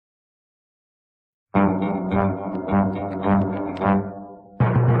There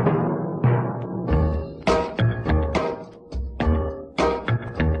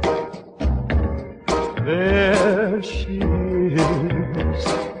she is,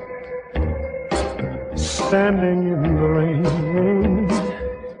 standing in the rain,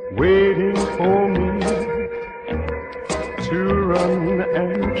 waiting for me to run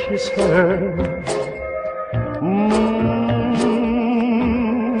and kiss her.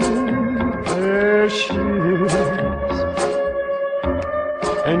 There she is,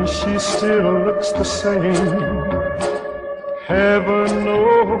 and she still looks the same. Heaven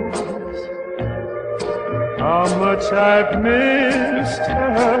knows how much I've missed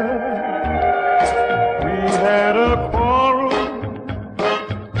her. We had a quarrel,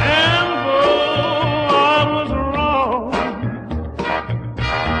 and though I was wrong,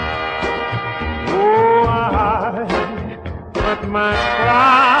 oh, I put my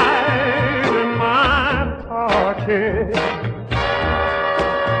pride in my pocket.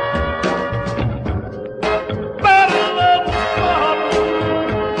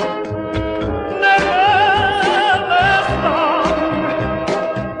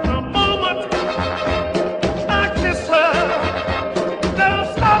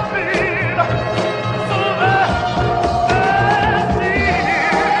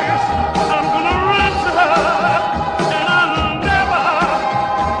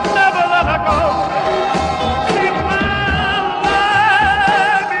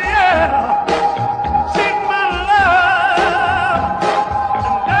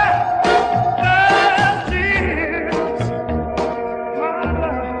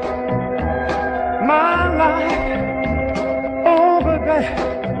 My life over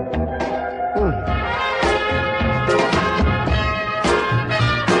there.